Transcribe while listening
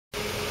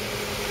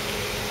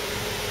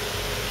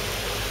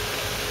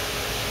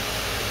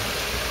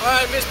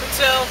Alright, Ms.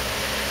 Patel,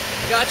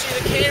 got you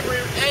the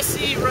Camry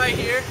SE right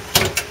here.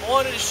 I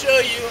wanted to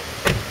show you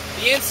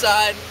the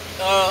inside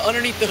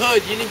underneath the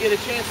hood. You didn't get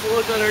a chance to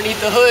look underneath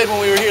the hood when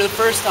we were here the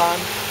first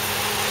time.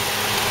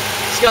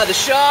 It's got the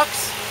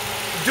shocks,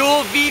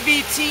 dual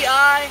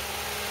VVTi,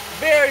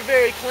 very,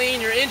 very clean.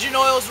 Your engine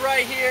oil's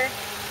right here.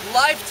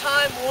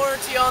 Lifetime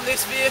warranty on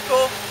this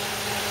vehicle.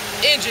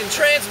 Engine,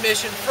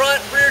 transmission, front,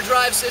 rear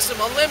drive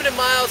system, unlimited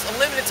miles,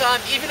 unlimited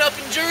time, even up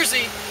in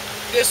Jersey,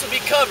 this will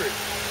be covered.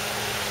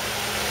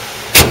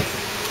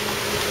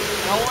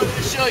 I wanted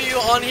to show you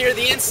on here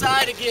the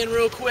inside again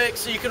real quick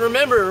so you can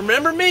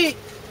remember me.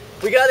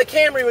 We got the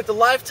Camry with the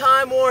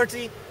lifetime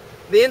warranty.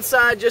 The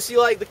inside, just you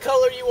like the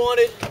color you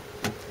wanted.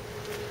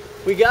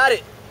 We got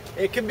it.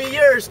 It can be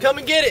yours. Come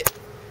and get it.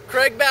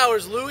 Craig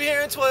Bowers, Louis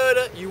Heron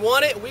Toyota. You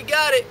want it? We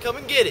got it. Come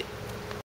and get it.